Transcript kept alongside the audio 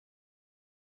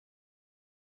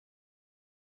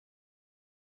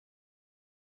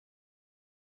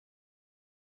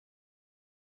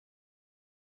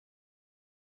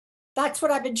that's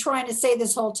what I've been trying to say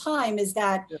this whole time, is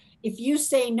that Yeah. if you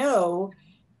say no,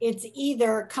 it's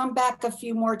either come back a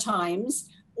few more times,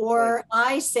 Right. or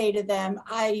I say to them,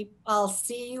 I'll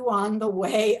see you on the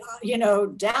way,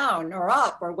 down or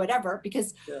up or whatever,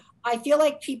 because Yeah. I feel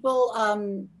like people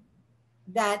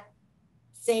that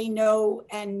say no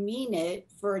and mean it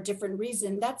for a different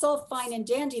reason, that's all fine and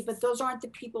dandy, but those aren't the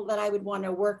people that I would want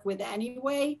to work with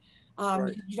anyway.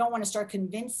 Right. You don't want to start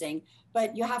convincing,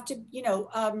 but you have to,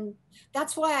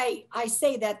 that's why I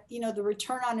say that, the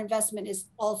return on investment is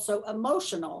also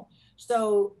emotional.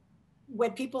 So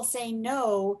when people say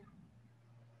no,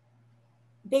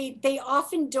 they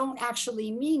often don't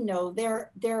actually mean no.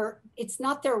 It's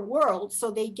not their world.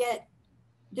 So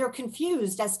they're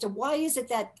confused as to why is it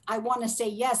that I want to say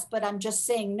yes, but I'm just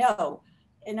saying no.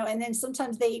 And then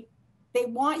sometimes they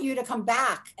want you to come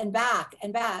back and back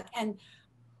and back. And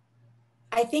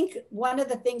I think one of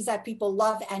the things that people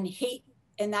love and hate,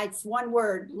 and that's one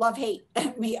word, love, hate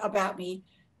me about me,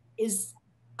 is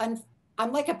I'm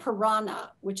like a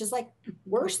piranha, which is like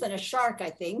worse than a shark,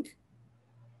 I think,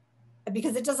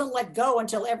 because it doesn't let go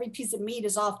until every piece of meat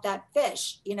is off that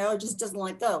fish, it just doesn't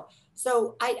let go.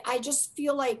 So I just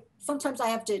feel like sometimes I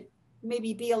have to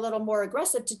maybe be a little more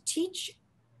aggressive to teach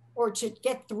or to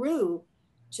get through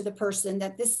to the person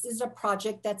that this is a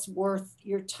project that's worth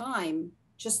your time.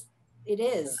 Just it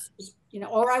is,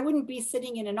 or I wouldn't be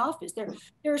sitting in an office. There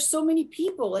are so many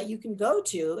people that you can go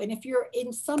to, and if you're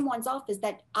in someone's office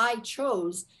that I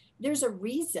chose, there's a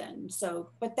reason. So,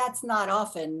 but that's not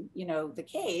often, the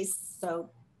case. So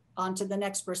on to the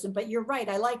next person. But you're right,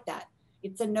 I like that.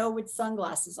 It's a no with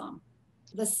sunglasses on.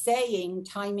 The saying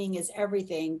timing is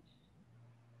everything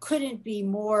couldn't be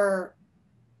more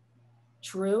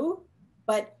true.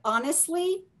 But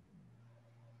honestly,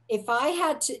 if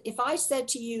I said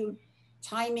to you,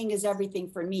 timing is everything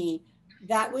for me,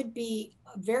 that would be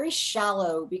very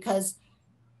shallow, because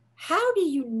how do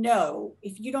you know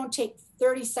if you don't take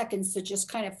 30 seconds to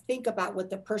just kind of think about what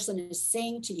the person is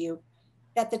saying to you,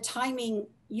 that the timing,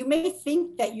 you may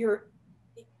think that you're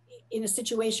in a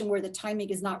situation where the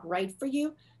timing is not right for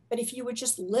you, but if you would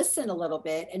just listen a little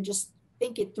bit and just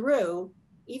think it through,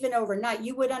 even overnight,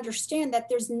 you would understand that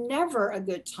there's never a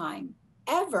good time,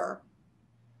 ever.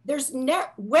 When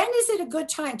is it a good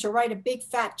time to write a big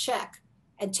fat check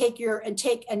and take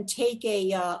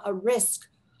a risk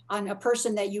on a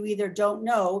person that you either don't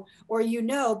know or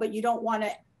but you don't want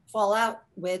to fall out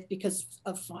with because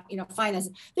of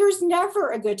finances. There's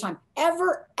never a good time,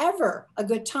 ever a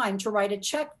good time to write a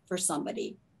check for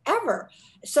somebody, ever.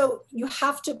 So you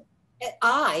have to.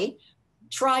 I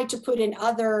try to put in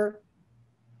other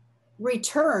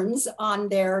returns on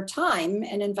their time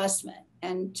and investment.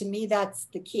 And to me, that's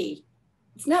the key.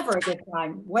 It's never a good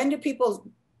time. When do people,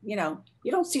 you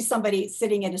don't see somebody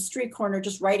sitting in a street corner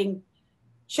just writing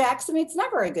checks. I mean, it's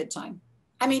never a good time.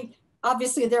 I mean,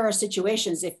 obviously there are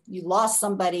situations if you lost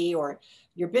somebody or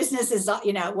your business is,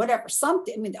 whatever,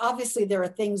 something. I mean, obviously there are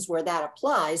things where that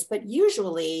applies, but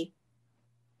usually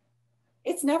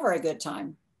it's never a good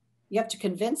time. You have to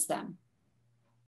convince them.